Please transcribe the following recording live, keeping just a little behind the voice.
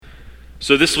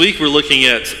So this week we're looking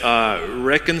at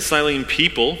reconciling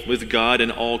people with God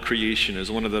and all creation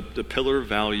as one of the pillar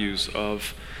values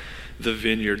of the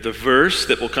Vineyard. The verse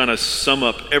that will kind of sum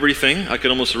up everything, I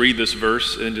could almost read this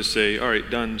verse and just say, all right,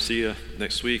 done, see you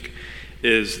next week,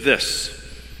 is this.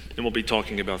 And we'll be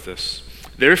talking about this.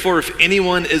 Therefore, if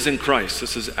anyone is in Christ,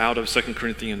 this is out of 2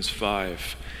 Corinthians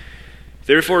 5.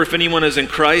 Therefore, if anyone is in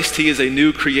Christ, he is a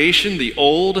new creation. The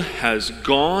old has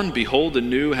gone. Behold, the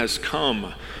new has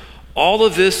come. All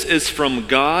of this is from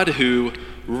God who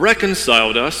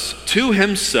reconciled us to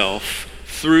himself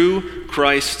through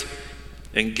Christ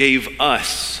and gave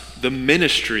us the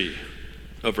ministry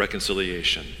of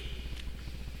reconciliation.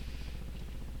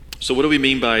 So what do we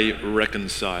mean by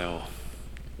reconcile?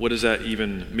 What does that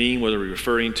even mean? What are we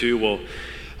referring to? Well,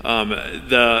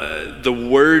 the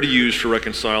word used for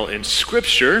reconcile in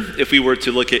Scripture, if we were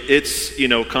to look at its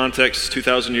context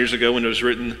 2,000 years ago when it was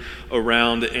written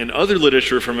around, and other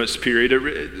literature from its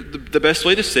period, the best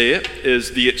way to say it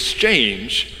is the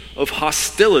exchange of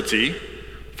hostility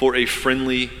for a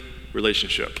friendly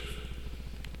relationship.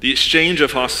 The exchange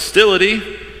of hostility,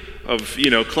 of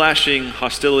clashing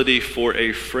hostility for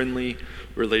a friendly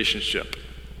relationship.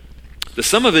 The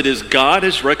sum of it is God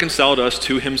has reconciled us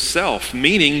to himself,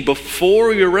 meaning before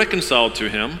we were reconciled to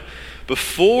him,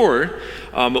 before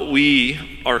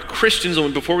we are Christians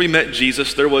and before we met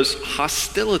Jesus, there was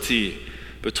hostility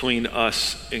between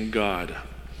us and God.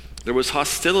 There was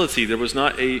hostility. There was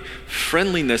not a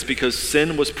friendliness because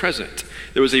sin was present.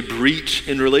 There was a breach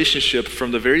in relationship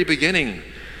from the very beginning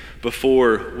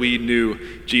before we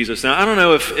knew Jesus. Now, I don't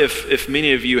know if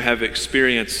many of you have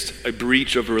experienced a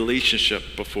breach of a relationship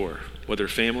before. Whether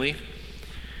family,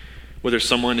 whether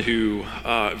someone who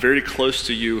very close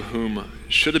to you whom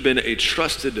should have been a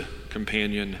trusted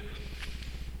companion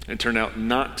and turned out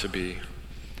not to be.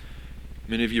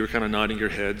 Many of you are kind of nodding your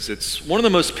heads. It's one of the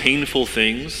most painful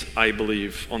things, I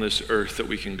believe, on this earth that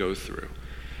we can go through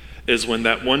is when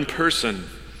that one person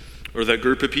or that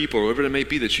group of people, or whoever it may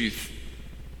be, that you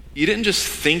didn't just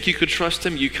think you could trust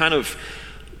him, you kind of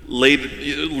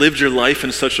lived your life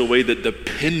in such a way that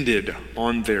depended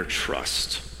on their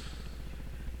trust.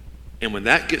 And when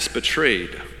that gets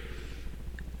betrayed,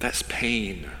 that's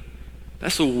pain.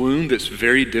 That's a wound that's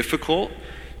very difficult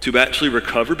to actually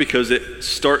recover because it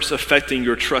starts affecting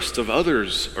your trust of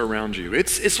others around you.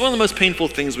 It's one of the most painful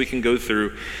things we can go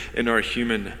through in our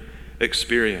human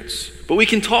experience. But we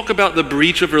can talk about the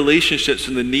breach of relationships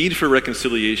and the need for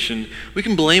reconciliation. We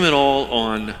can blame it all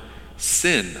on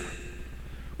sin.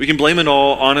 We can blame it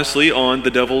all, honestly, on the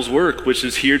devil's work, which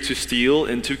is here to steal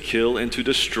and to kill and to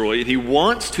destroy. And he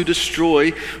wants to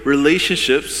destroy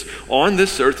relationships on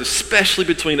this earth, especially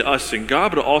between us and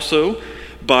God, but also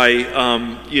by,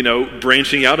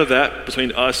 branching out of that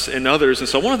between us and others. And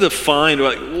so I wanted to define,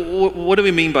 what do we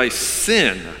mean by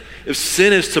sin? If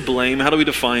sin is to blame, how do we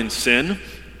define sin?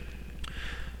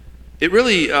 It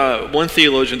really, one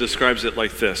theologian describes it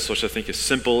like this, which I think is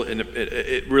simple, and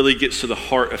it really gets to the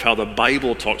heart of how the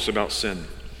Bible talks about sin.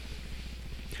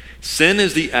 Sin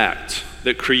is the act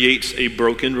that creates a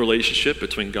broken relationship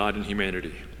between God and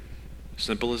humanity.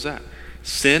 Simple as that.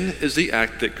 Sin is the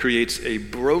act that creates a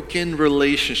broken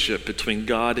relationship between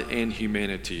God and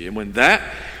humanity. And when that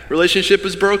relationship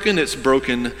is broken, it's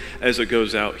broken as it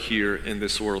goes out here in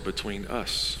this world between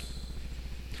us.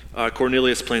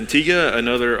 Cornelius Plantinga,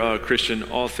 another Christian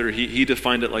author, he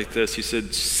defined it like this. He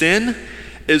said, sin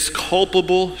is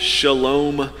culpable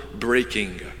shalom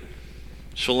breaking.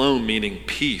 Shalom meaning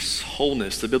peace,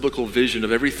 wholeness, the biblical vision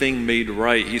of everything made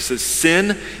right. He says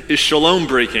sin is shalom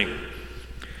breaking.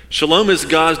 Shalom is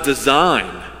God's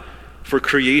design for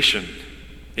creation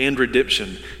and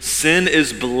redemption. Sin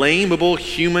is blamable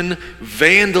human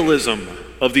vandalism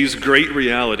of these great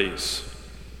realities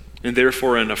and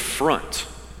therefore an affront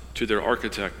to their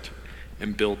architect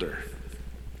and builder.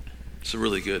 It's a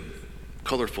really good,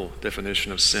 colorful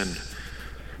definition of sin.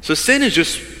 So sin is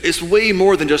it's way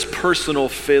more than just personal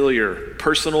failure,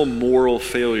 personal moral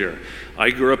failure.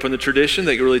 I grew up in the tradition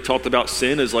that really talked about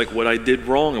sin as like what I did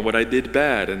wrong and what I did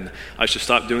bad, and I should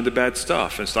stop doing the bad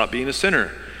stuff and stop being a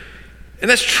sinner. And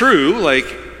that's true, like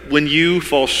when you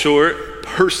fall short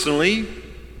personally,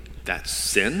 that's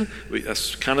sin.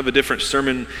 That's kind of a different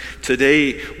sermon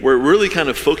today. We're really kind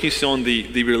of focusing on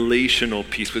the relational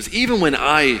piece. Because even when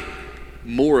I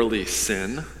morally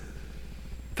sin,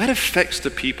 that affects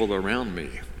the people around me.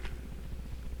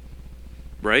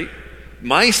 Right?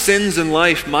 My sins in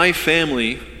life, my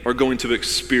family are going to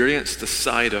experience the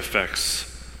side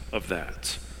effects of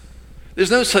that.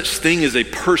 There's no such thing as a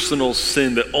personal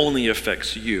sin that only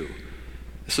affects you.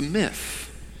 It's a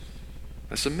myth.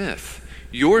 That's a myth.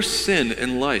 Your sin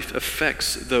in life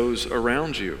affects those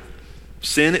around you.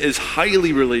 Sin is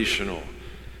highly relational.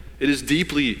 It is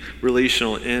deeply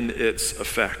relational in its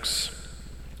effects.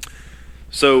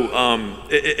 So,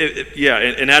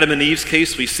 in Adam and Eve's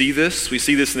case, we see this. We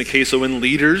see this in the case of when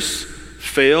leaders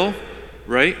fail,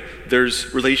 right?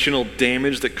 There's relational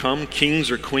damage that come,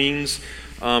 kings or queens,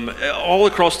 all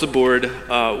across the board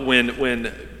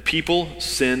when people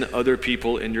sin, other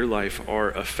people in your life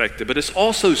are affected. But it's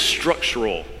also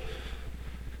structural.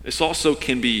 It's also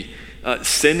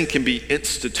sin can be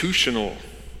institutional,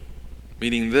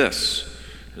 meaning this.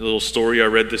 A little story I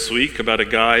read this week about a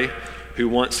guy who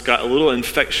once got a little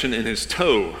infection in his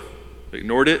toe.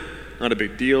 Ignored it, not a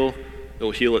big deal,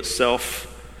 it'll heal itself.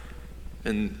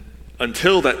 And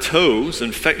until that toe's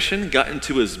infection got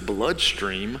into his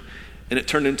bloodstream and it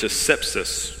turned into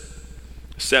sepsis.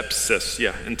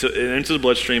 Into the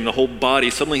bloodstream, the whole body,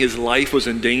 suddenly his life was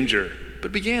in danger. But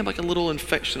it began like a little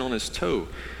infection on his toe.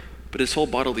 But his whole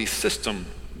bodily system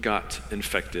got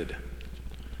infected.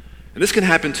 And this can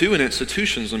happen too in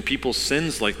institutions when people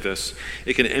sins like this.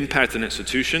 It can impact an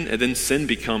institution, and then sin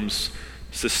becomes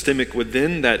systemic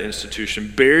within that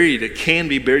institution. It can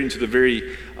be buried into the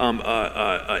very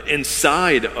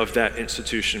inside of that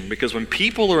institution. Because when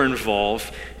people are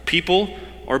involved, people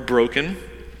are broken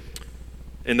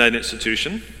in that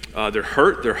institution. They're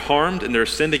hurt, they're harmed, and they're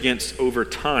sinned against over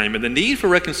time. And the need for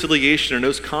reconciliation in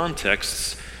those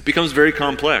contexts becomes very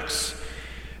complex.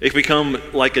 It can become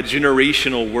like a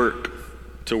generational work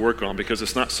to work on, because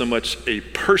it's not so much a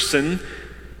person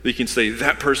that you can say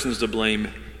that person's to blame,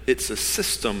 it's a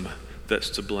system that's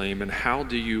to blame. And how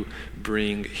do you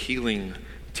bring healing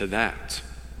to that?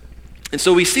 And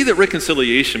so we see that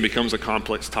reconciliation becomes a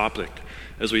complex topic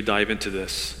as we dive into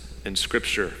this in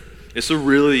Scripture. It's a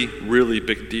really, really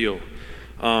big deal.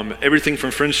 Everything from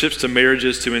friendships to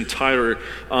marriages to entire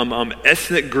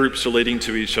ethnic groups relating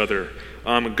to each other.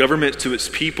 Government to its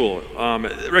people.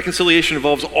 Reconciliation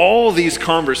involves all these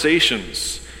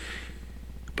conversations,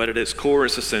 but at its core,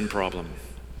 it's a sin problem.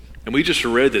 And we just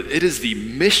read that it is the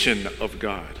mission of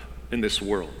God in this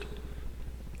world.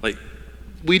 Like,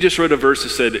 we just read a verse that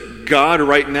said, God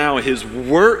right now, his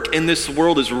work in this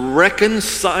world is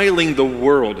reconciling the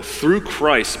world through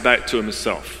Christ back to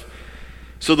himself.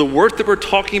 So the work that we're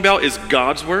talking about is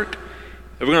God's work,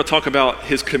 and we're going to talk about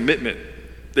his commitment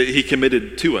that he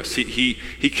committed to us.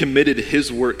 He committed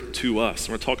his work to us. And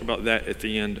we'll talk about that at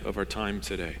the end of our time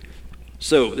today.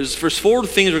 So there's 4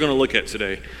 things we're going to look at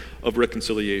today of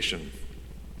reconciliation.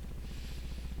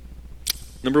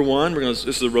 Number 1, this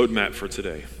is a roadmap for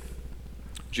today.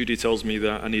 Judy tells me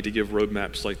that I need to give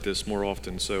roadmaps like this more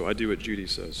often, so I do what Judy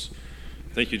says.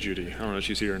 Thank you, Judy. I don't know if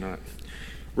she's here or not.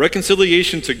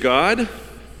 Reconciliation to God,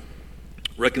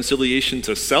 reconciliation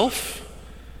to self,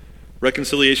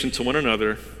 reconciliation to one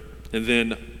another, and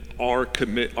then our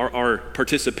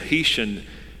participation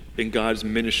in God's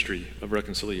ministry of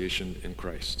reconciliation in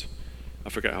Christ. I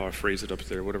forgot how I phrased it up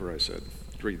there, whatever I said.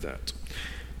 Read that.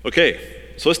 Okay,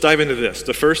 so let's dive into this.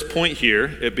 The first point here,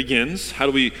 it begins,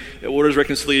 what does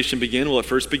reconciliation begin? Well, it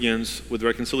first begins with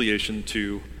reconciliation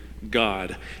to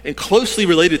God. And closely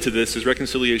related to this is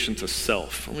reconciliation to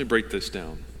self. Let me break this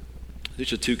down.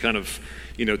 These are 2 kind of,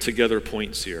 together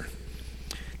points here.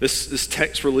 This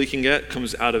text we're looking at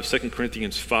comes out of 2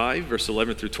 Corinthians 5, verse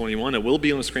 11 through 21. It will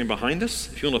be on the screen behind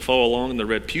us. If you want to follow along in the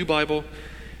Red Pew Bible,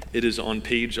 it is on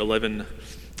page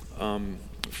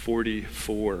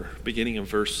 1144, beginning in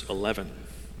verse 11.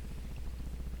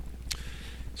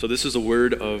 So this is the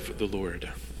word of the Lord.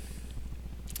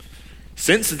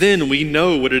 Since then we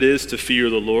know what it is to fear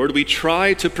the Lord. We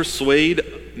try to persuade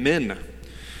men.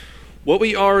 What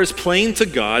we are is plain to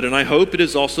God, and I hope it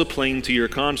is also plain to your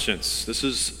conscience. This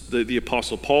is the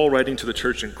Apostle Paul writing to the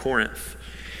church in Corinth.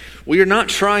 We are not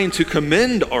trying to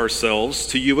commend ourselves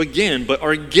to you again, but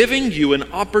are giving you an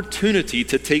opportunity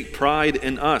to take pride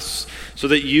in us, so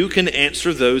that you can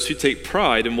answer those who take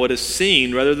pride in what is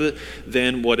seen rather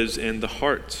than what is in the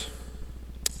heart.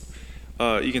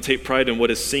 You can take pride in what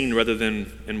is seen rather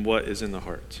than in what is in the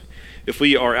heart. If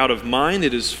we are out of mind,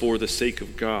 it is for the sake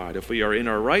of God. If we are in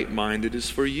our right mind, it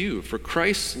is for you. For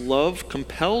Christ's love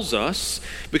compels us,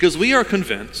 because we are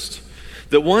convinced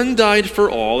that one died for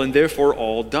all, and therefore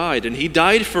all died. And he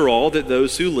died for all, that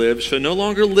those who live shall no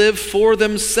longer live for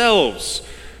themselves,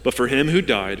 but for him who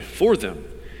died for them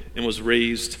and was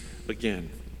raised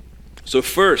again. So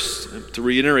first, to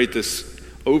reiterate this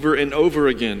over and over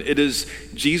again, it is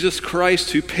Jesus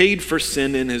Christ who paid for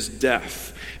sin in his death.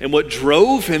 And what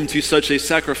drove him to such a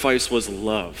sacrifice was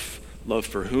love. Love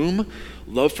for whom?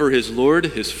 Love for his Lord,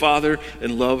 his Father,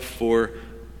 and love for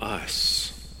us.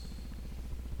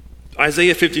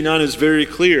 Isaiah 59 is very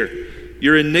clear.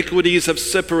 Your iniquities have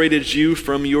separated you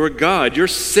from your God. Your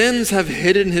sins have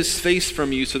hidden his face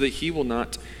from you so that he will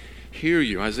not hear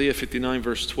you. Isaiah 59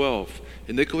 verse 12.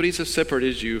 Iniquities have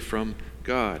separated you from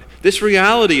God. This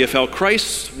reality of how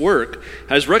Christ's work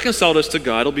has reconciled us to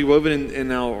God will be woven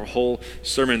in our whole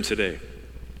sermon today.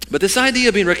 But this idea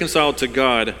of being reconciled to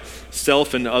God,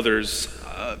 self, and others,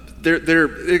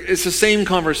 it's the same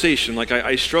conversation. Like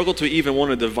I struggle to even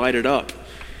want to divide it up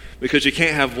because you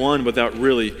can't have one without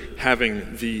really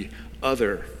having the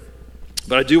other.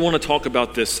 But I do want to talk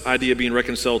about this idea of being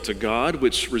reconciled to God,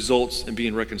 which results in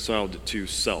being reconciled to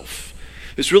self.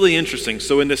 It's really interesting.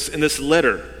 So in this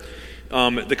letter,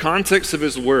 the context of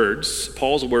his words,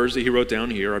 Paul's words that he wrote down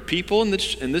here, are people in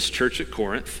this church at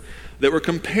Corinth that were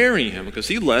comparing him because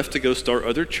he left to go start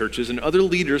other churches, and other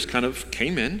leaders kind of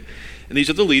came in. And these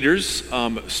other leaders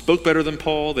spoke better than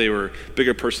Paul. They were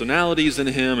bigger personalities than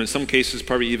him. In some cases,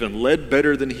 probably even led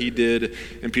better than he did.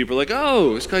 And people were like,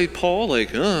 oh, this guy Paul,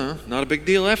 not a big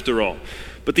deal after all.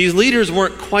 But these leaders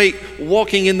weren't quite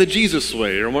walking in the Jesus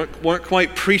way, or weren't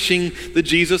quite preaching the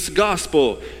Jesus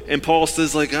gospel. And Paul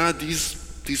says,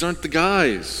 these aren't the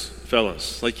guys,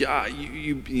 fellas.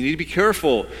 You need to be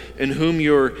careful in whom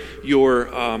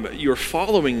you're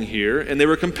following here. And they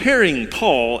were comparing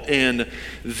Paul and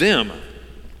them.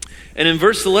 And in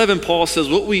verse 11, Paul says,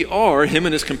 what we are, him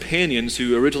and his companions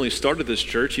who originally started this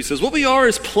church, he says, what we are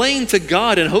is plain to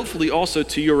God and hopefully also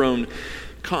to your own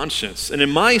conscience. And in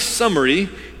my summary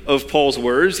of Paul's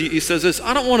words, he says this: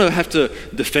 I don't want to have to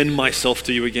defend myself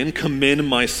to you again, commend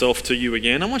myself to you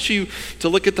again. I want you to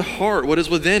look at the heart, what is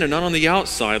within, and not on the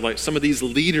outside like some of these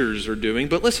leaders are doing.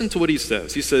 But listen to what he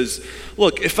says. He says,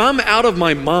 look, if I'm out of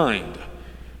my mind,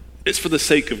 it's for the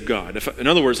sake of God. In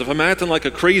other words, if I'm acting like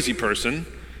a crazy person,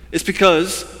 it's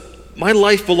because my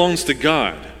life belongs to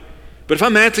God. But if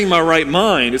I'm acting my right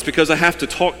mind, it's because I have to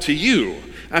talk to you.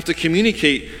 I have to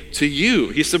communicate to you.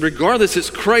 He said, regardless, it's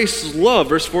Christ's love,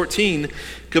 verse 14,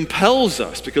 compels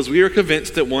us because we are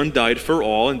convinced that one died for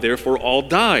all and therefore all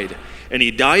died. And he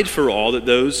died for all, that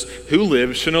those who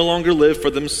live should no longer live for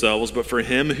themselves, but for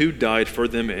him who died for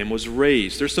them and was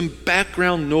raised. There's some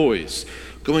background noise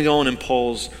going on in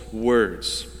Paul's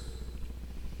words.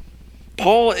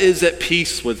 Paul is at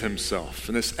peace with himself,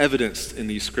 and it's evidenced in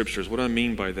these scriptures. What do I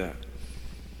mean by that?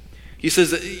 He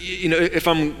says that, if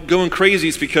I'm going crazy,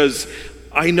 it's because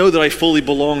I know that I fully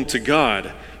belong to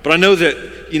God. But I know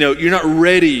that, you're not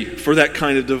ready for that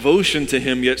kind of devotion to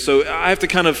him yet. So I have to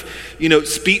kind of,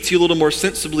 speak to you a little more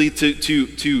sensibly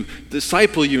to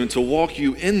disciple you and to walk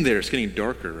you in there. It's getting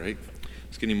darker, right?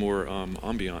 It's getting more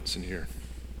ambiance in here.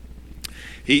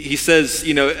 He says,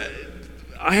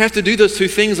 I have to do those two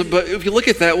things. But if you look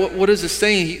at that, what is it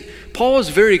saying? Paul is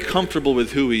very comfortable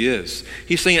with who he is.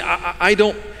 He's saying, I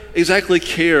don't exactly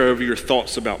care over your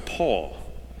thoughts about Paul.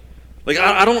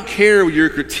 I don't care your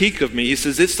critique of me. He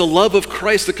says, it's the love of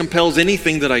Christ that compels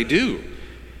anything that I do.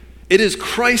 It is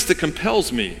Christ that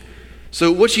compels me.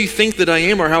 So what you think that I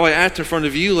am or how I act in front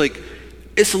of you,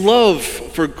 it's love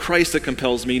for Christ that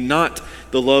compels me, not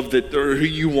the love or who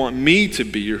you want me to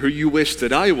be or who you wish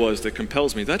that I was that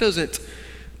compels me. That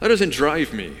doesn't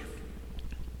drive me.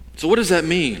 So what does that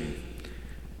mean?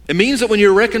 It means that when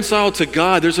you're reconciled to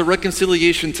God, there's a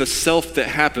reconciliation to self that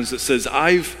happens that says,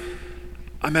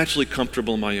 I'm actually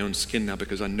comfortable in my own skin now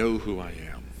because I know who I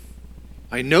am.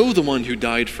 I know the one who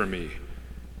died for me.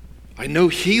 I know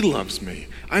he loves me.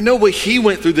 I know what he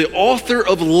went through. The author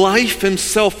of life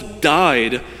himself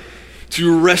died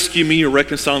to rescue me and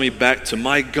reconcile me back to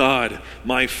my God,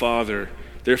 my Father.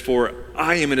 Therefore,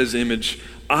 I am in his image.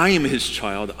 I am his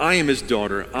child. I am his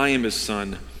daughter. I am his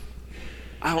son.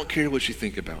 I don't care what you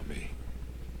think about me.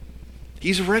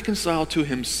 He's reconciled to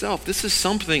himself. This is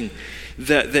something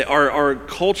that our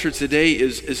culture today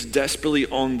is desperately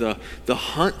on the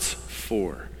hunt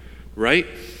for, right?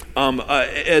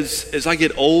 As I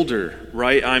get older,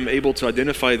 right, I'm able to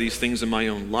identify these things in my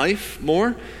own life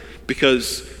more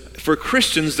because for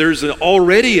Christians, there's an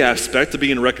already aspect of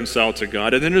being reconciled to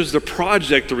God, and then there's the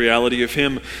project, the reality of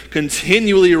him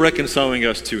continually reconciling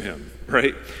us to him,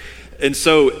 right? And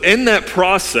so in that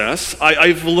process,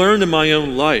 I've learned in my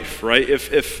own life, right?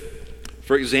 If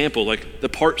for example, the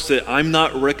parts that I'm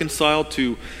not reconciled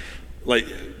to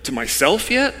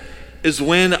myself yet is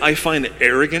when I find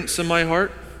arrogance in my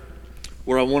heart,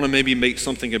 where I want to maybe make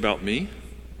something about me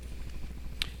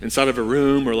inside of a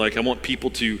room, or I want people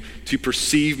to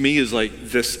perceive me as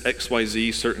this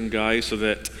XYZ certain guy so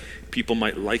that people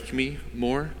might like me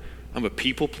more. I'm a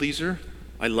people pleaser.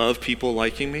 I love people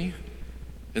liking me.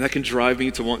 And that can drive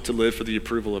me to want to live for the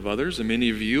approval of others. And many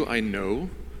of you, I know,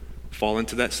 fall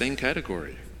into that same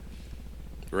category.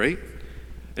 right?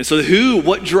 And so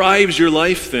what drives your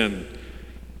life then?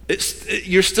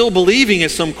 You're still believing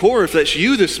at some core, if that's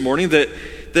you this morning, that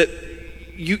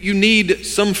you need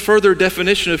some further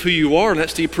definition of who you are, and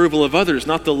that's the approval of others,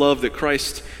 not the love that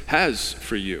Christ has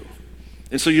for you.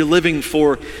 And so you're living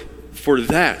for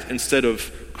that instead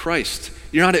of Christ.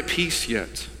 You're not at peace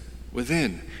yet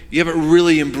within. You haven't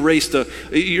really embraced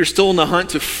you're still on the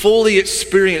hunt to fully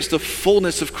experience the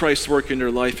fullness of Christ's work in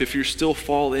your life if you still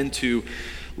fall into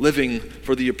living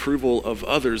for the approval of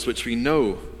others, which we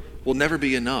know will never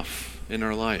be enough in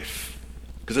our life.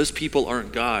 Because those people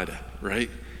aren't God, right?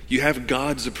 You have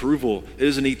God's approval. It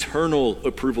is an eternal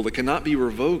approval that cannot be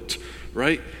revoked,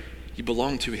 right? You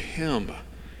belong to Him.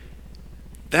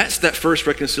 That's that first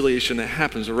reconciliation that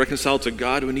happens. We're reconciled to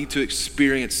God. We need to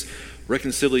experience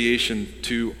reconciliation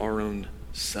to our own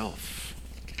self.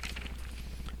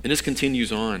 And this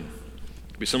continues on.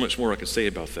 There'll be so much more I could say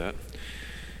about that.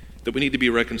 That we need to be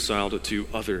reconciled to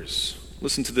others.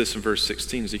 Listen to this in verse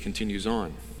 16 as he continues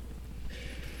on.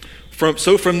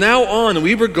 So from now on,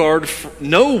 we regard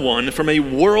no one from a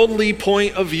worldly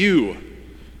point of view.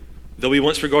 Though we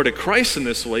once regarded Christ in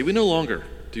this way, we no longer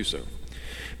do so.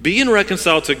 Being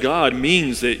reconciled to God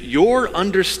means that your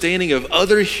understanding of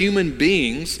other human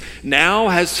beings now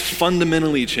has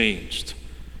fundamentally changed.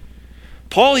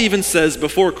 Paul even says,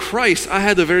 before Christ, I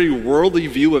had a very worldly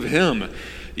view of him.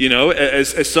 You know,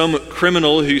 as some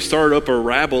criminal who started up a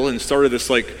rabble and started this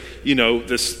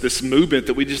this movement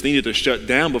that we just needed to shut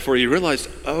down before he realized,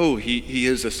 oh, he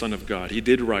is the Son of God. He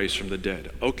did rise from the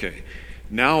dead. Okay,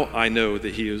 now I know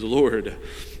that he is Lord.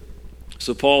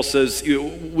 So Paul says,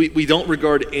 we don't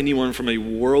regard anyone from a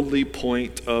worldly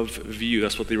point of view.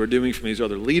 That's what they were doing from these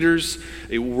other leaders,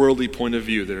 a worldly point of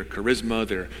view. Their charisma,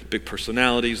 their big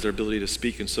personalities, their ability to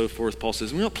speak and so forth. Paul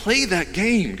says, we don't play that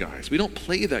game, guys. We don't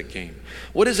play that game.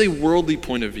 What is a worldly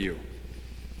point of view?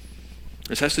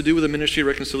 This has to do with the ministry of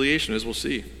reconciliation, as we'll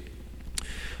see.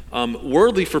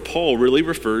 Worldly for Paul really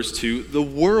refers to the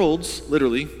world's,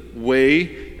 literally,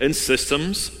 way and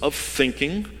systems of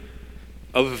thinking,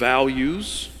 of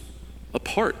values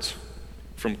apart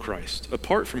from Christ,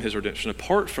 apart from his redemption,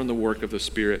 apart from the work of the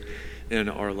Spirit in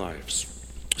our lives.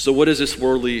 So what is this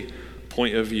worldly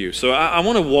point of view? So I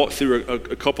want to walk through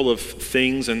a couple of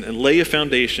things and lay a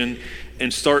foundation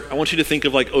and start. I want you to think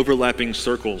of like overlapping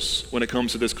circles when it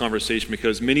comes to this conversation,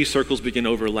 because many circles begin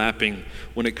overlapping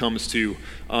when it comes to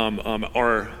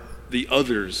the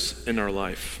others in our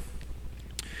life.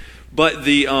 But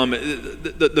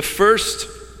the first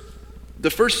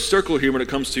circle here when it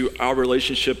comes to our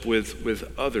relationship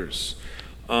with others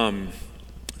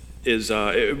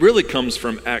it really comes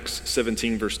from Acts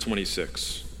 17, verse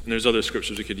 26. And there's other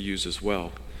scriptures we could use as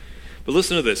well. But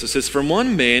listen to this. It says, from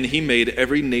one man he made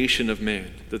every nation of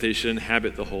man, that they should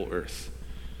inhabit the whole earth.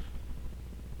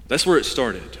 That's where it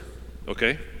started,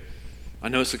 okay? I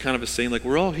know it's a kind of a saying like,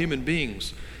 we're all human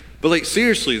beings. But like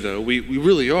seriously though, we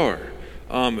really are.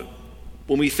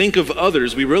 When we think of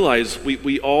others, we realize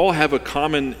we all have a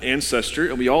common ancestor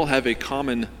and we all have a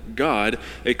common God,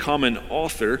 a common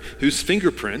author whose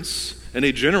fingerprints, in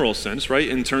a general sense, right,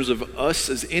 in terms of us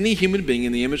as any human being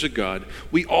in the image of God,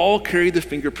 we all carry the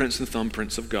fingerprints and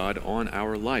thumbprints of God on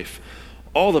our life.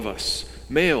 All of us,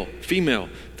 male, female,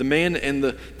 the man and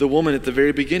the woman at the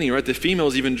very beginning, right? The female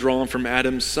is even drawn from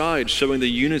Adam's side, showing the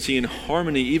unity and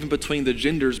harmony even between the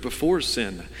genders before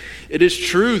sin. It is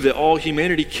true that all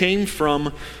humanity came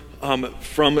from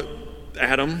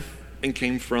Adam and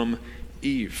came from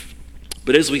Eve.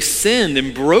 But as we sinned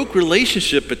and broke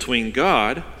relationship between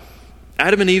God,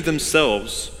 Adam and Eve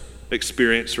themselves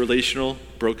experienced relational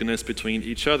brokenness between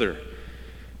each other.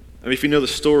 I mean, if you know the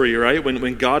story, right?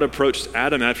 When God approached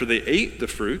Adam after they ate the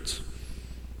fruit,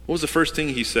 what was the first thing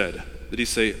he said? Did he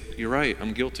say, you're right,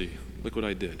 I'm guilty. Look what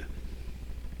I did.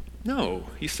 No,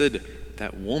 he said,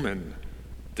 that woman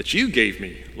that you gave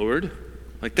me, Lord,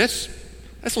 like that's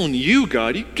on you,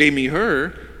 God. You gave me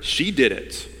her. She did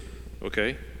it.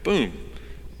 Okay, boom.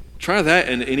 Try that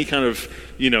in any kind of,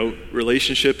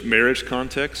 relationship, marriage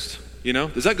context.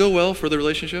 Does that go well for the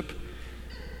relationship?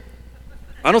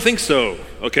 I don't think so,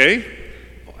 okay?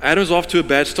 Adam's off to a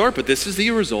bad start, but this is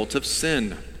the result of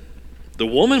sin. The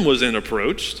woman was then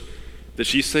approached. Did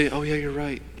she say, oh yeah, you're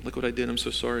right. Look what I did. I'm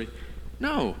so sorry.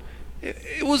 No,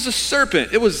 it was a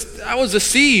serpent. I was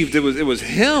deceived. It was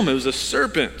him. It was a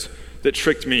serpent that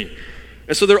tricked me.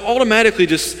 And so they're automatically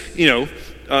just,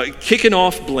 kicking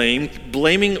off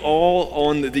blaming all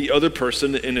on the other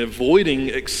person and avoiding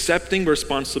accepting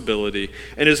responsibility.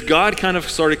 And as God kind of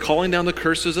started calling down the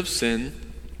curses of sin,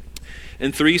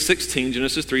 In 3:16,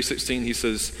 Genesis 3:16, he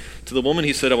says, to the woman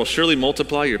he said, I will surely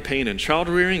multiply your pain in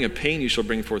childrearing, and pain you shall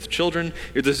bring forth children.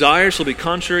 Your desire shall be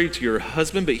contrary to your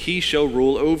husband, but he shall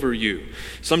rule over you.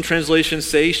 Some translations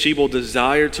say she will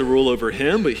desire to rule over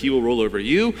him, but he will rule over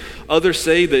you. Others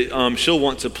say that she'll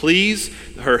want to please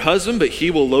her husband, but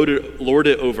he will lord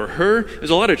it over her.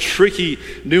 There's a lot of tricky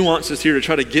nuances here to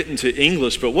try to get into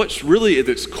English, but what's really at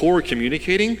its core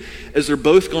communicating is they're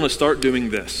both going to start doing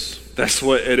this. That's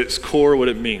what, at its core, what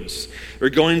it means. They're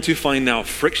going to find now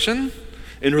friction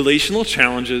and relational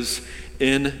challenges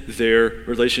in their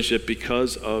relationship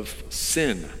because of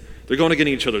sin. They're going to get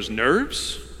on each other's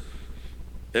nerves,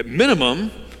 at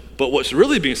minimum, but what's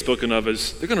really being spoken of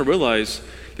is they're going to realize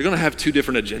they're going to have two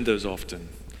different agendas often.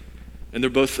 And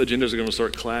both agendas are going to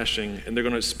start clashing, and they're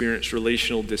going to experience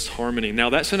relational disharmony. Now,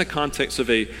 that's in a context of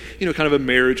a, kind of a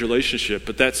marriage relationship,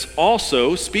 but that's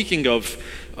also speaking of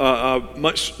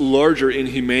much larger in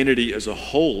humanity as a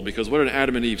whole, because what did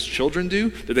Adam and Eve's children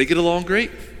do? Did they get along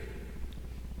great?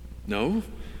 No.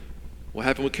 What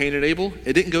happened with Cain and Abel?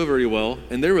 It didn't go very well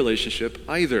in their relationship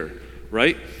either,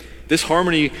 right? This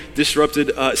harmony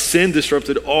disrupted, sin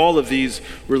disrupted all of these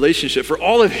relationships. For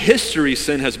all of history,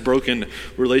 sin has broken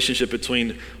relationship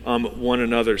between one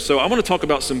another. So I want to talk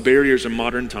about some barriers in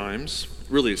modern times.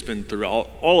 Really, it's been throughout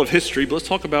all of history, but let's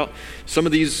talk about some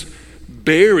of these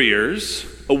barriers,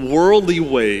 worldly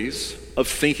ways of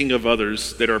thinking of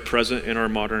others that are present in our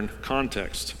modern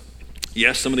context.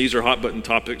 Yes, some of these are hot button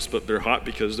topics, but they're hot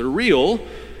because they're real,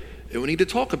 and we need to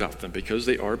talk about them because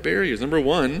they are barriers. Number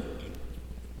one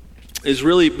is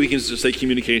really, we can just say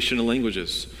communication and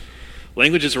languages.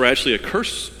 Languages are actually a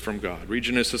curse from God. Read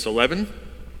Genesis 11,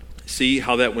 see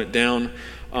how that went down.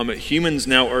 Humans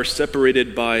now are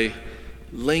separated by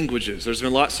languages. There's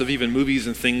been lots of even movies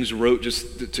and things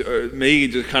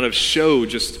made to kind of show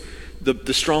just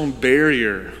the strong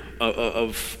barrier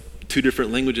of two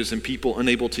different languages and people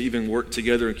unable to even work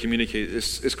together and communicate.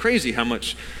 It's crazy how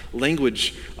much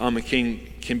language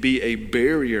can be a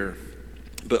barrier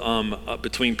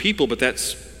between people, but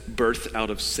that's birthed out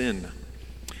of sin.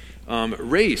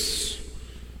 Race.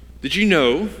 Did you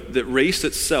know that race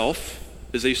itself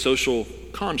is a social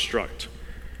construct?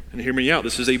 And hear me out,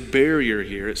 this is a barrier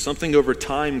here. It's something over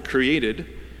time created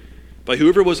by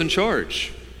whoever was in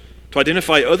charge to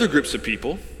identify other groups of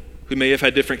people who may have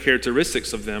had different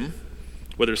characteristics of them,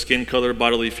 whether skin color,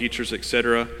 bodily features,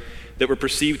 etc., that were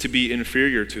perceived to be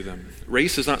inferior to them.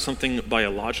 Race is not something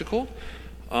biological.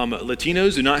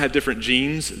 Latinos do not have different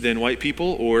genes than white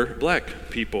people or black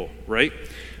people, right?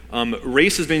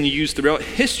 Race has been used throughout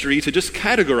history to just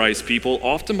categorize people,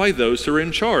 often by those who are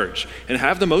in charge and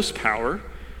have the most power.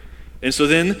 And so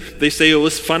then they say,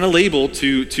 let's find a label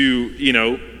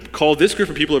to call this group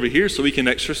of people over here so we can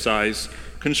exercise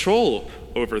control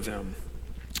over them.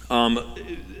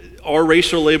 Our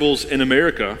racial labels in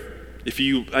America, if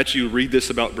you actually read this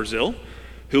about Brazil,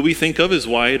 who we think of as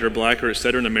white or black or et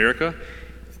cetera in America,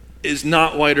 is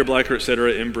not white or black or et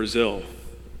cetera in Brazil.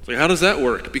 So how does that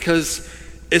work? Because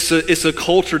it's a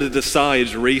culture that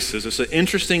decides races. It's an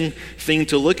interesting thing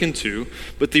to look into,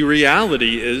 but the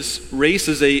reality is race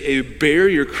is a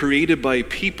barrier created by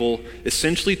people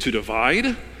essentially to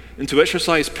divide and to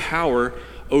exercise power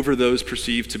over those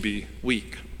perceived to be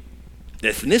weak.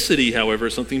 Ethnicity, however,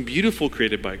 is something beautiful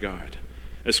created by God.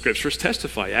 As scriptures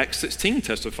testify, Acts 16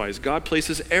 testifies, God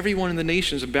places everyone in the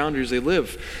nations and boundaries they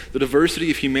live. The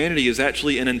diversity of humanity is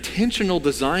actually an intentional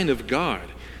design of God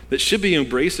that should be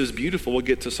embraced as beautiful. We'll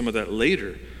get to some of that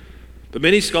later. But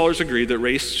many scholars agree that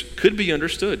race could be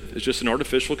understood as just an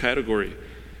artificial category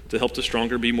to help the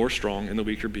stronger be more strong and the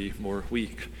weaker be more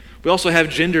weak. We also have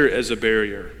gender as a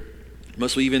barrier.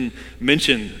 Must we even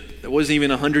mention, it wasn't even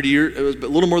 100 years, it was a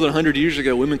little more than 100 years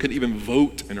ago, women couldn't even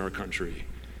vote in our country,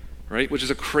 right? Which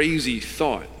is a crazy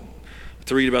thought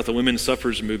to read about the women's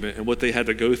suffrage movement and what they had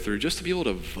to go through just to be able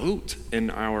to vote in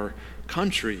our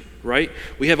country, right?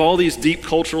 We have all these deep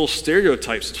cultural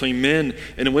stereotypes between men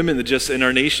and women that just in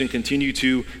our nation continue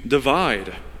to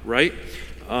divide, right?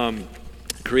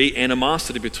 Create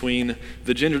animosity between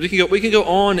the genders. We can go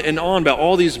on and on about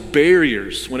all these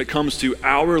barriers when it comes to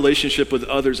our relationship with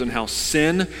others and how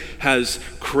sin has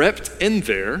crept in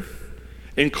there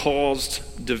and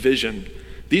caused division.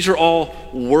 These are all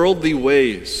worldly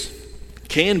ways,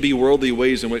 can be worldly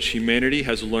ways in which humanity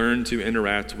has learned to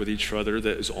interact with each other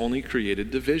that has only created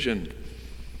division.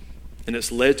 And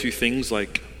it's led to things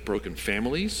like broken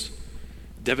families,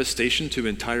 devastation to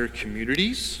entire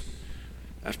communities,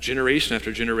 generation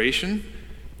after generation.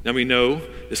 Now we know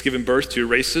it's given birth to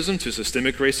racism, to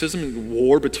systemic racism,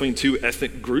 war between two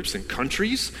ethnic groups and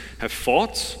countries have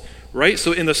fought, right?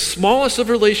 So in the smallest of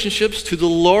relationships to the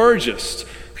largest,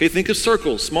 okay, think of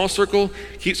circles. Small circle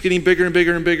keeps getting bigger and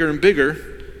bigger and bigger and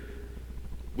bigger.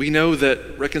 We know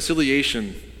that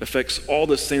reconciliation affects all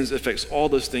the sins, affects all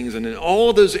those things, and in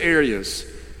all those areas,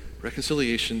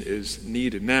 reconciliation is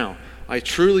needed. Now, I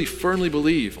truly, firmly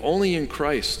believe only in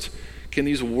Christ can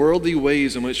these worldly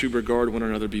ways in which we regard one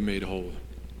another be made whole.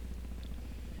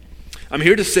 I'm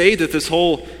here to say that this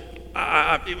whole,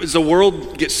 as the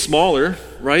world gets smaller,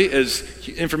 right, as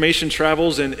information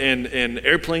travels and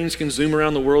airplanes can zoom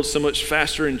around the world so much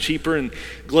faster and cheaper and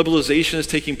globalization is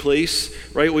taking place,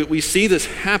 right, we see this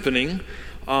happening.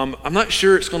 I'm not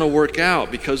sure it's going to work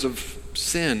out because of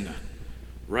sin,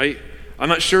 right? I'm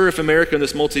not sure if America and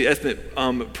this multi-ethnic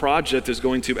project is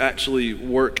going to actually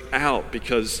work out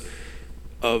because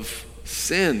of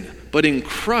sin. But in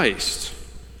Christ,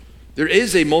 there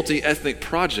is a multi-ethnic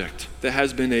project that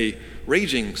has been a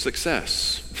raging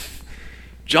success.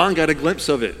 John got a glimpse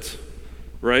of it,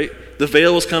 right? The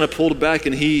veil was kind of pulled back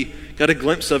and he got a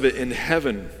glimpse of it in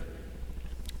heaven.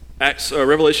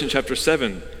 Revelation chapter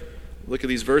 7. Look at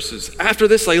these verses. After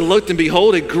this I looked, and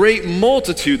behold, a great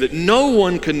multitude that no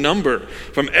one could number,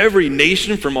 from every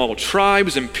nation, from all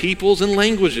tribes and peoples and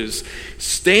languages,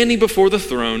 standing before the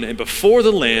throne and before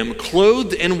the Lamb,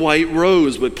 clothed in white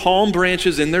robes with palm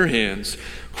branches in their hands,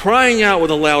 crying out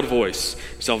with a loud voice,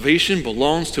 "Salvation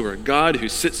belongs to our God who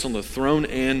sits on the throne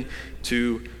and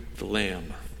to the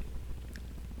Lamb."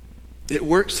 It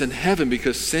works in heaven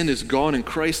because sin is gone and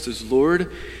Christ is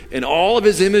Lord, and all of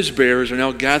his image bearers are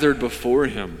now gathered before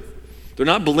him. They're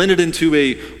not blended into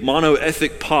a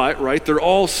monoethnic pot, right? They're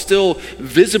all still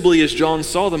visibly, as John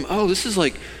saw them, oh, this is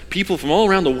like people from all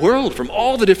around the world, from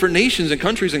all the different nations and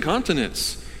countries and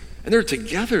continents. And they're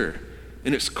together.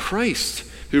 And it's Christ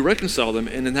who reconciled them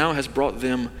and now has brought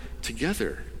them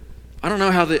together. I don't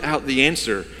know how the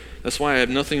answer. That's why I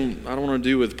don't want to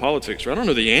do with politics. Right? I don't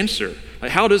know the answer.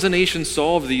 Like, how does a nation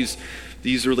solve these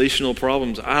relational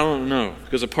problems? I don't know.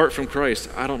 Because apart from Christ,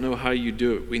 I don't know how you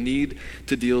do it. We need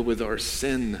to deal with our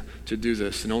sin to do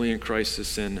this. And only in Christ is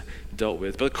sin dealt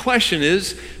with. But the question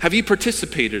is, have you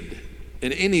participated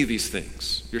in any of these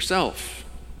things yourself?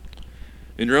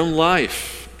 In your own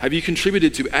life? Have you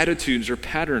contributed to attitudes or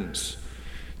patterns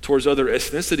towards other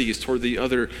ethnicities, toward the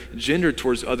other gender,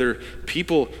 towards other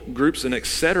people, groups, and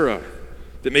etc.,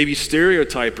 that maybe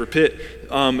stereotype or pit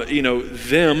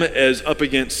them as up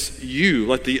against you,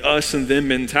 like the us and them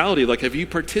mentality? Like, have you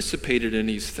participated in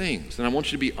these things? And I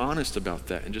want you to be honest about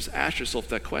that and just ask yourself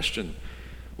that question.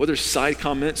 Whether side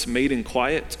comments made in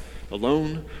quiet,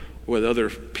 alone, or with other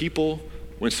people,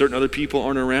 when certain other people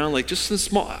aren't around, like just in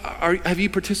small, have you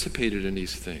participated in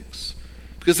these things?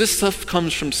 Because this stuff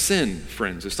comes from sin,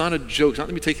 friends. It's not a joke. It's not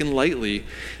to be taken lightly.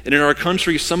 And in our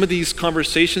country, some of these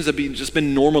conversations have just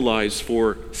been normalized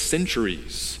for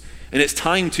centuries. And it's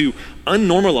time to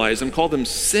unnormalize them, call them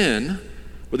sin,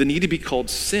 where they need to be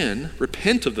called sin,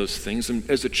 repent of those things, and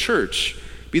as a church,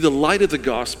 be the light of the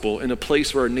gospel in a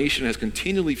place where our nation has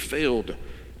continually failed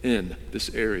in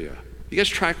this area. You guys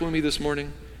tracking with me this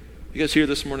morning? You guys here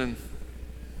this morning?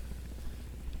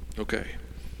 Okay.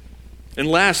 And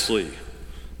lastly,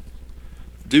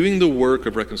 doing the work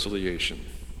of reconciliation.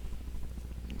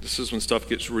 This is when stuff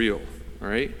gets real, all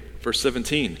right? Verse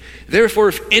 17. Therefore,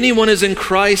 if anyone is in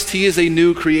Christ, he is a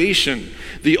new creation.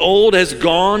 The old has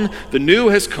gone, the new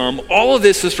has come. All of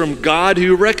this is from God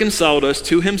who reconciled us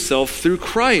to himself through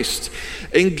Christ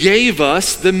and gave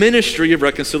us the ministry of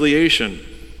reconciliation.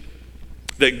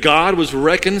 That God was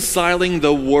reconciling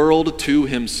the world to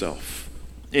himself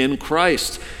in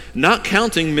Christ, not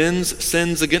counting men's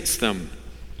sins against them.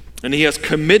 And he has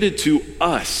committed to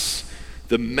us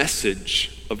the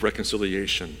message of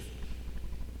reconciliation.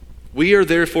 We are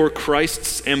therefore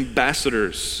Christ's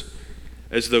ambassadors,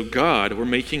 as though God were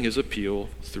making his appeal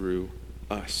through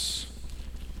us.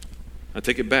 I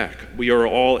take it back. We are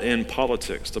all in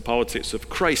politics, the politics of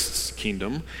Christ's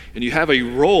kingdom, and you have a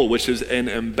role which is an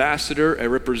ambassador, a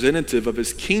representative of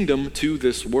his kingdom to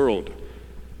this world.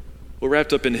 We're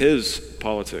wrapped up in his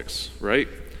politics, right?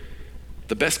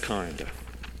 The best kind.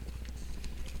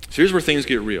 So here's where things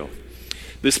get real.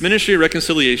 This ministry of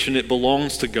reconciliation, it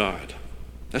belongs to God.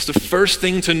 That's the first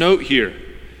thing to note here.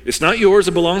 It's not yours,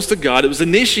 it belongs to God. It was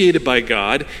initiated by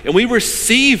God, and we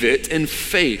receive it in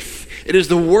faith. It is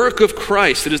the work of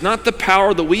Christ. It is not the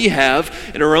power that we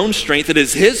have in our own strength. It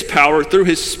is his power through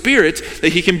his Spirit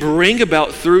that he can bring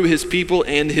about through his people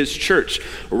and his church.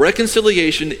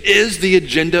 Reconciliation is the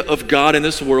agenda of God in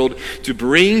this world to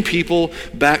bring people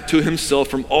back to himself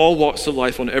from all walks of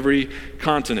life on every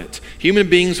continent. Human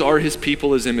beings are his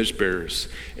people as image bearers,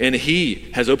 and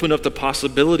he has opened up the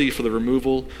possibility for the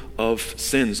removal of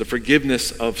sins, the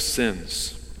forgiveness of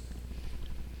sins.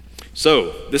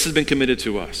 So, this has been committed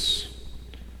to us.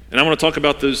 And I want to talk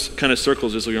about those kind of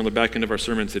circles as we're on the back end of our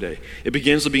sermon today. It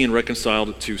begins with being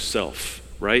reconciled to self,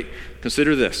 right?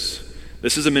 Consider this.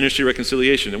 This is a ministry of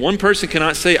reconciliation. And one person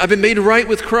cannot say, I've been made right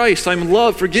with Christ. I'm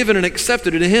loved, forgiven, and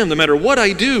accepted in him. No matter what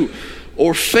I do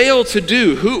or fail to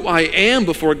do, who I am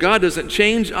before God doesn't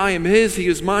change. I am his, he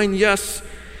is mine, yes.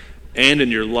 And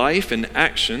in your life and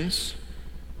actions,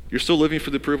 you're still living for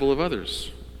the approval of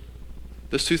others.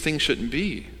 Those two things shouldn't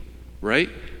be, right?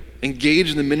 Engage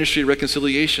in the ministry of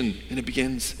reconciliation, and it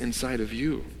begins inside of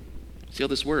you. See how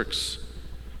this works?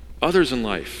 Others in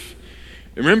life.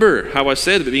 Remember how I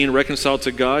said that being reconciled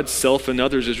to God, self, and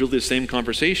others is really the same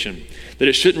conversation. That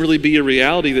it shouldn't really be a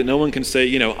reality that no one can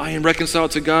say, I am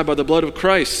reconciled to God by the blood of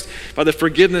Christ, by the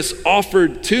forgiveness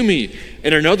offered to me.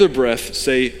 And in another breath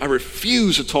say, I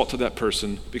refuse to talk to that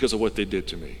person because of what they did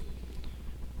to me.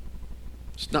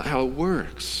 It's not how it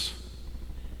works.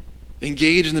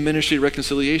 Engage in the ministry of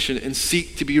reconciliation and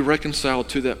seek to be reconciled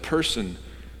to that person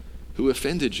who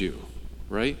offended you,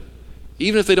 right?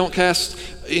 Even if they don't cast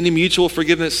any mutual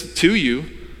forgiveness to you,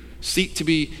 seek to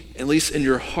be, at least in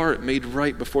your heart, made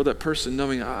right before that person,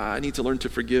 knowing, I need to learn to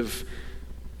forgive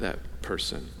that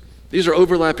person. These are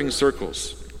overlapping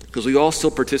circles because we all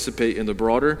still participate in the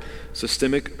broader,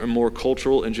 systemic, and more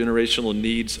cultural and generational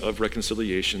needs of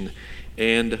reconciliation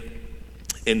and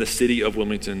in the city of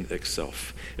Wilmington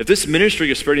itself. If this ministry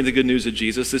is spreading the good news of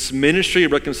Jesus, this ministry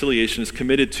of reconciliation is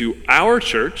committed to our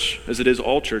church, as it is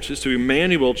all churches, to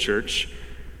Emmanuel Church.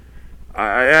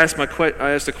 I asked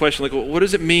the question, what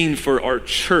does it mean for our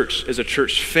church as a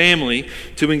church family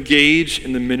to engage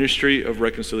in the ministry of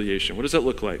reconciliation? What does that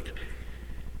look like?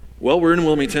 Well, we're in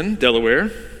Wilmington,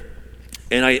 Delaware,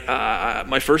 and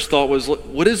my first thought was,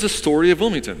 what is the story of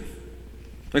Wilmington?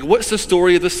 What's the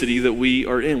story of the city that we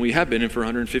are in? We have been in for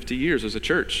 150 years as a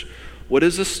church. What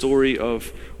is the story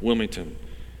of Wilmington?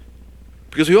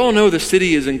 Because we all know the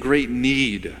city is in great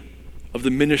need of the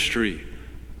ministry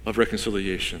of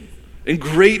reconciliation, in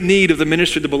great need of the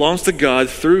ministry that belongs to God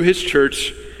through his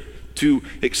church to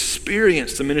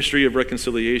experience the ministry of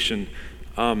reconciliation.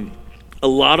 A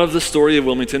lot of the story of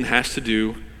Wilmington has to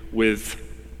do with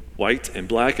white and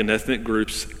black and ethnic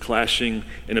groups clashing.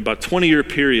 In about a 20-year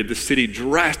period, the city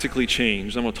drastically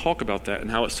changed. I'm going to talk about that and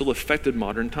how it still affected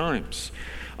modern times.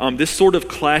 This sort of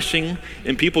clashing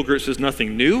in people groups is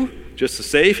nothing new. Just to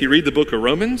say, if you read the book of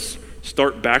Romans,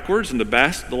 start backwards in the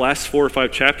last 4 or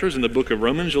 5 chapters in the book of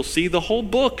Romans, you'll see the whole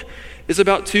book is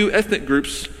about two ethnic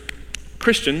groups,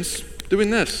 Christians, doing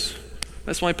this.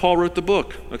 That's why Paul wrote the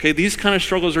book. Okay, these kind of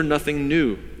struggles are nothing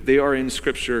new. They are in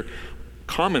Scripture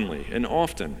commonly and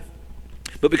often.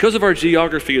 But because of our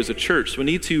geography as a church, we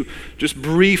need to just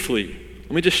briefly,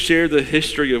 let me just share the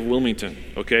history of Wilmington,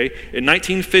 okay? In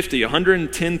 1950,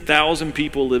 110,000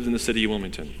 people lived in the city of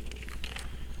Wilmington.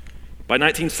 By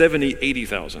 1970,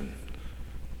 80,000.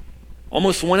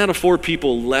 Almost 1 out of 4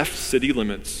 people left city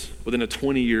limits within a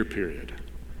 20-year period.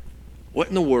 What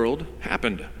in the world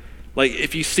happened?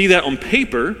 If you see that on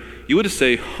paper, you would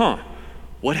say,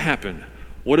 what happened?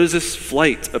 What is this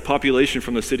flight of population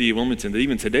from the city of Wilmington that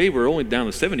even today we're only down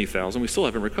to 70,000, we still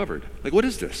haven't recovered? What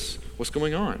is this? What's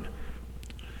going on?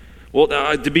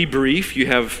 Well, to be brief, you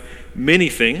have many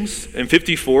things. In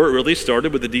 54, it really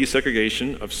started with the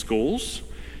desegregation of schools.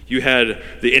 You had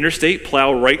the interstate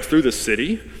plow right through the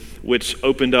city, which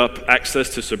opened up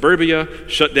access to suburbia,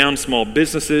 shut down small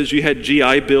businesses. You had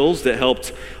GI bills that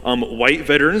helped white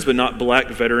veterans, but not black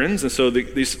veterans. And so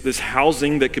this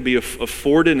housing that could be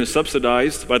afforded and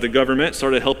subsidized by the government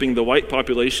started helping the white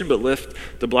population, but left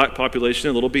the black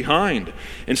population a little behind.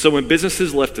 And so when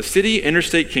businesses left the city,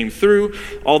 interstate came through,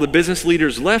 all the business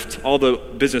leaders left, all the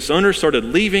business owners started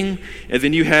leaving, and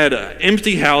then you had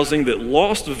empty housing that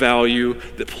lost value,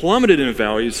 that plummeted in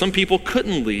value. Some people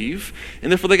couldn't leave,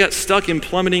 and therefore they got stuck in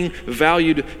plummeting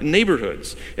valued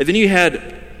neighborhoods. And then you had,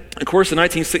 of course, in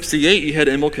 1968, you had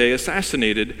MLK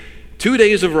assassinated. 2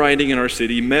 days of rioting in our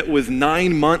city met with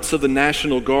 9 months of the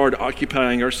National Guard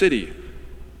occupying our city.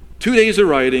 2 days of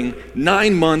rioting,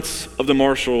 9 months of the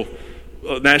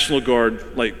National Guard,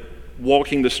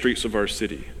 walking the streets of our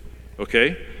city.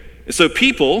 Okay? And so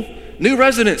people, new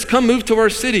residents, come move to our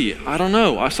city. I don't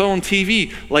know. I saw on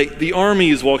TV, like the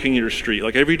army is walking your street,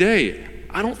 like every day.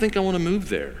 I don't think I want to move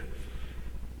there,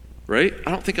 right?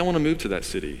 I don't think I want to move to that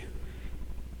city.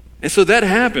 And so that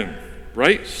happened,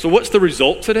 right? So what's the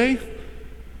result today?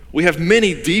 We have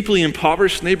many deeply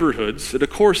impoverished neighborhoods that, of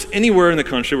course, anywhere in the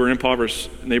country where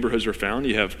impoverished neighborhoods are found,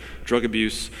 you have drug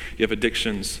abuse, you have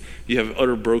addictions, you have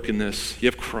utter brokenness, you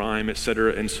have crime,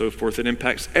 etc., and so forth. It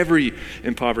impacts every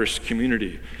impoverished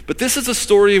community. But this is the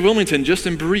story of Wilmington, just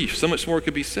in brief. So much more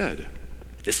could be said.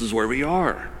 This is where we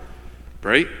are,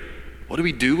 right? What do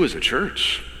we do as a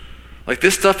church? Like,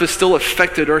 this stuff has still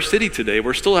affected our city today.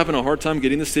 We're still having a hard time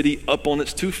getting the city up on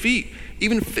its 2 feet,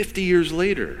 even 50 years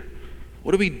later.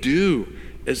 What do we do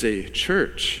as a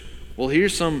church? Well,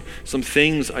 here's some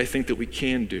things I think that we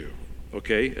can do,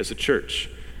 okay, as a church.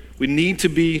 We need to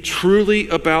be truly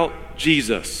about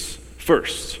Jesus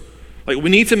first. Like, we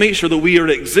need to make sure that we are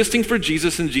existing for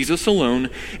Jesus and Jesus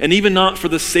alone, and even not for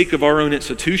the sake of our own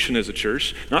institution as a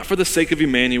church, not for the sake of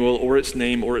Emmanuel or its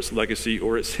name or its legacy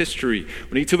or its history.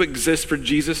 We need to exist for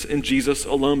Jesus and Jesus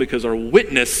alone, because our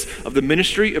witness of the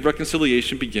ministry of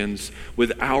reconciliation begins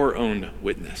with our own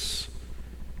witness.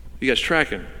 You guys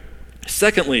tracking?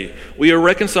 Secondly, we are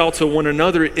reconciled to one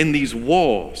another in these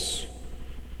walls.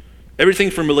 Everything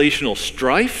from relational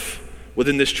strife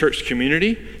within this church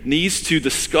community needs to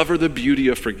discover the beauty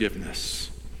of forgiveness.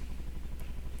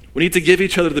 We need to give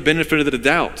each other the benefit of the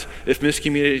doubt if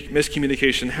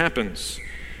miscommunication happens.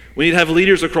 We need to have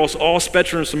leaders across all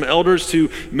spectrums, from elders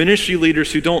to ministry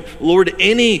leaders, who don't lord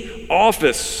any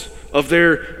office of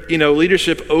their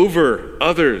leadership over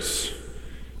others.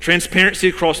 Transparency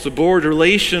across the board,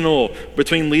 relational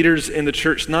between leaders in the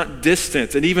church, not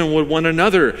distant, and even with one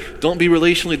another. Don't be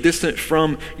relationally distant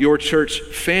from your church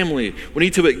family. We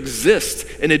need to exist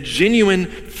in a genuine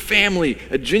family,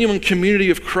 a genuine community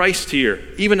of Christ here,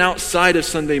 even outside of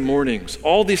Sunday mornings.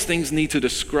 All these things need to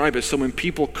describe it. So when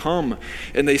people come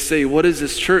and they say, "What is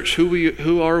this church?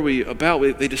 Who are we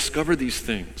about?" They discover these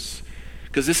things.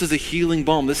 Because this is a healing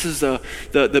balm. This is the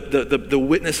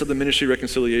witness of the ministry of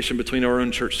reconciliation between our own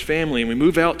church family. And we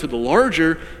move out to the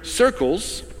larger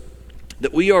circles,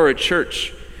 that we are a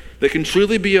church that can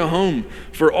truly be a home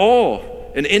for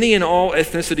all and any and all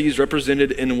ethnicities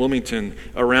represented in Wilmington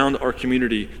around our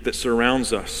community that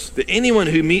surrounds us. That anyone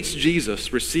who meets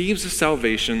Jesus receives the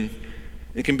salvation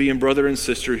and can be a brother and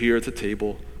sister here at the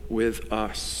table with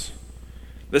us.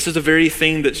 This is the very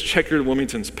thing that's checkered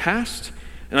Wilmington's past.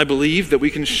 And I believe that we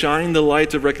can shine the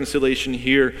light of reconciliation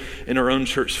here in our own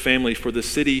church family for the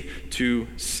city to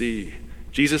see.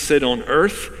 Jesus said, "On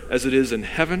earth as it is in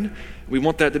heaven." We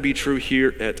want that to be true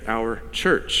here at our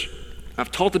church.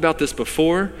 I've talked about this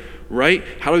before, right?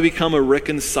 How do we become a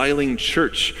reconciling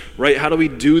church, right? How do we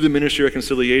do the ministry of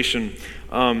reconciliation?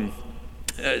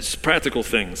 It's practical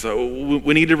things.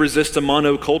 We need to resist a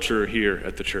monoculture here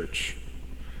at the church.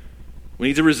 We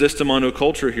need to resist a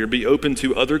monoculture here, be open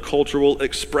to other cultural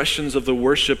expressions of the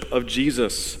worship of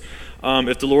Jesus.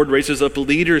 If the Lord raises up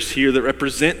leaders here that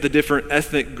represent the different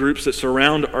ethnic groups that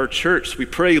surround our church, we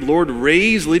pray, Lord,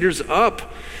 raise leaders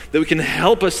up that we can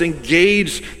help us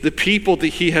engage the people that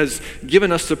He has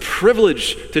given us the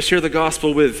privilege to share the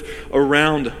gospel with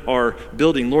around our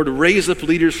building. Lord, raise up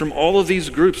leaders from all of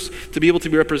these groups to be able to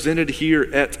be represented here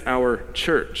at our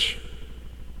church.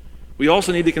 We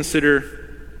also need to consider,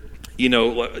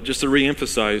 just to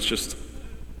reemphasize just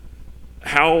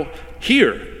how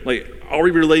here, are we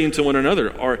relating to one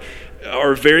another?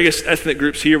 Are various ethnic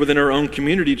groups here within our own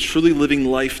community truly living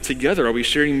life together? Are we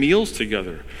sharing meals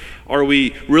together? Are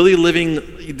we really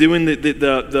doing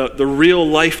the real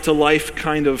life-to-life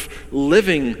kind of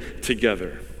living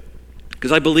together?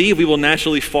 Because I believe we will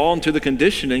naturally fall into the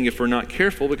conditioning if we're not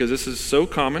careful, because this is so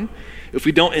common. If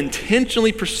we don't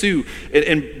intentionally pursue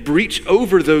and breach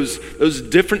over those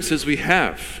differences we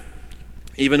have,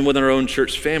 even within our own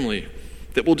church family,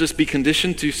 that we'll just be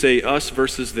conditioned to say us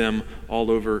versus them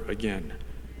all over again.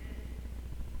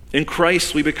 In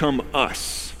Christ, we become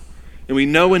us. And we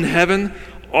know in heaven,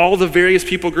 all the various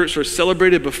people groups are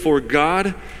celebrated before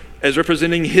God as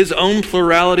representing His own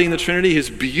plurality in the Trinity, His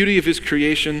beauty of His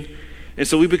creation. And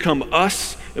so we become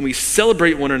us, and we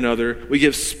celebrate one another. We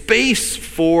give space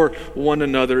for one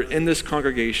another in this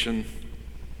congregation,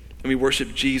 and we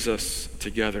worship Jesus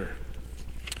together.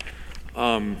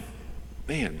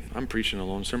 Man, I'm preaching a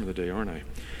long sermon today, aren't I?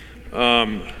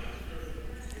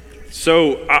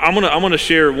 So I'm gonna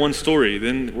share one story,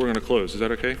 then we're gonna close. Is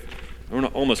that okay? I'm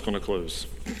almost gonna close.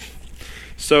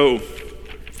 So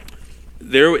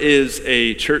there is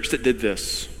a church that did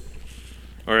this.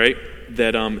 All right.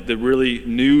 That really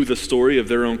knew the story of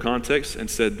their own context and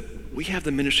said, we have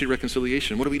the ministry of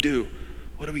reconciliation. What do we do?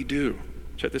 What do we do?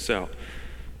 Check this out.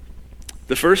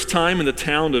 The first time in the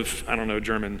town of,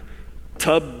 German,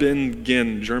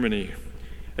 Tübingen, Germany,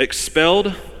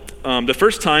 the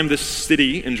first time this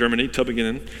city in Germany,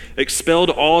 Tübingen, expelled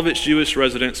all of its Jewish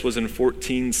residents was in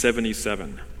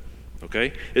 1477.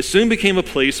 Okay? It soon became a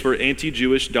place where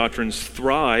anti-Jewish doctrines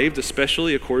thrived,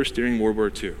 especially, of course, during World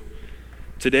War II.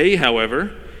 Today,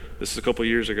 however, this is a couple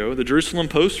years ago, the Jerusalem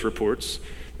Post reports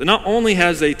that not only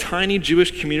has a tiny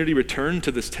Jewish community returned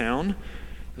to this town,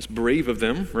 that's brave of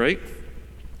them, right?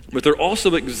 But there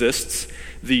also exists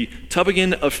the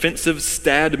Tübingen Offensive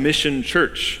Stad Mission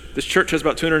Church. This church has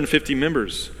about 250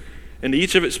 members, and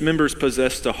each of its members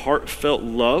possessed a heartfelt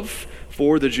love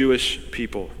for the Jewish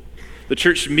people. The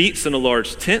church meets in a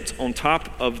large tent on top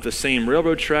of the same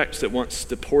railroad tracks that once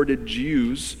deported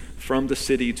Jews from the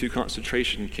city to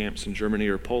concentration camps in Germany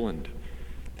or Poland.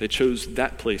 They chose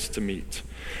that place to meet.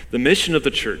 The mission of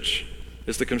the church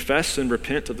is to confess and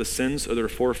repent of the sins of their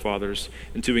forefathers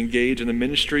and to engage in the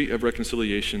ministry of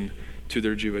reconciliation to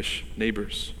their Jewish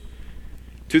neighbors.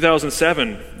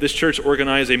 2007, this church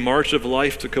organized a March of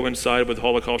Life to coincide with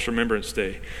Holocaust Remembrance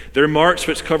Day. Their march,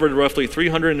 which covered roughly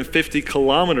 350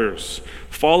 kilometers,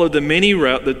 followed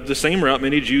the same route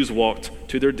many Jews walked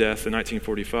to their death in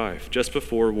 1945, just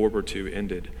before World War II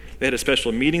ended. They had a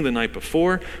special meeting the night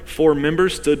before. 4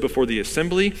 members stood before the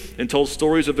assembly and told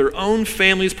stories of their own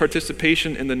family's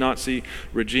participation in the Nazi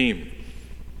regime.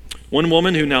 One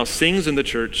woman who now sings in the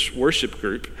church worship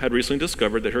group had recently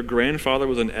discovered that her grandfather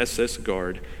was an SS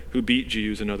guard who beat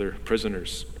Jews and other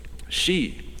prisoners.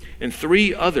 She and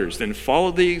 3 others then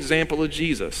followed the example of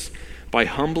Jesus by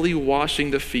humbly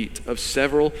washing the feet of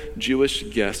several Jewish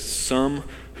guests, some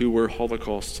who were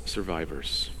Holocaust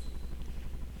survivors.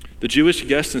 The Jewish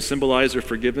guests symbolized their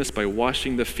forgiveness by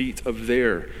washing the feet of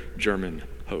their German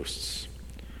hosts.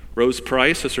 Rose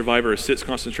Price, a survivor of 6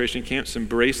 concentration camps,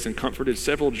 embraced and comforted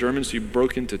several Germans who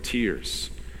broke into tears.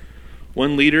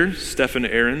 One leader, Stefan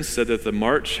Ahrens, said that the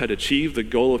march had achieved the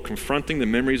goal of confronting the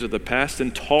memories of the past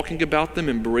and talking about them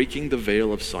and breaking the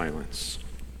veil of silence.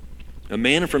 A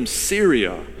man from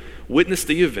Syria witnessed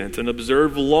the event and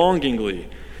observed longingly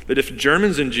that if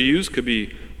Germans and Jews could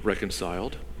be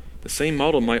reconciled, the same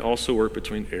model might also work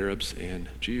between Arabs and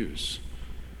Jews.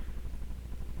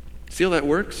 See how that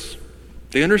works?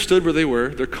 They understood where they were,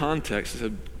 their context. They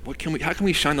said, how can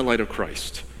we shine the light of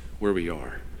Christ where we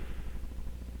are?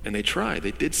 And they tried.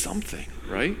 They did something,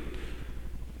 right?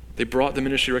 They brought the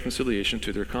ministry of reconciliation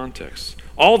to their context.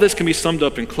 All this can be summed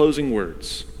up in closing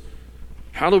words.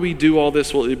 How do we do all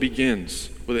this? Well, it begins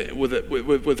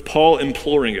with Paul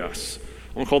imploring us.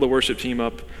 I'm going to call the worship team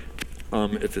up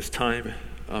at this time.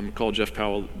 Call Jeff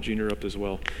Powell Jr. up as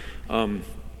well.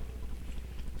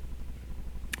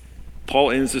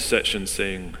 Paul ends this section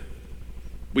saying,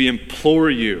 we implore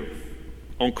you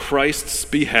on Christ's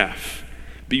behalf,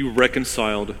 be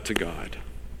reconciled to God.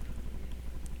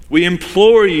 We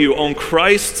implore you on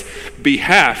Christ's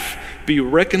behalf, be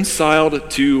reconciled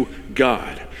to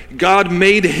God. God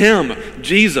made him,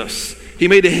 Jesus. He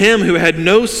made him who had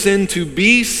no sin to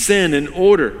be sin in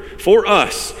order for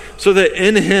us, so that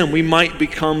in him we might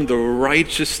become the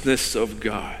righteousness of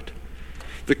God.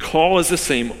 The call is the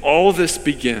same. All this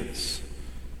begins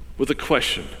with a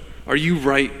question. Are you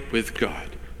right with God?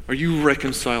 Are you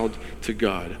reconciled to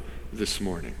God this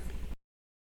morning?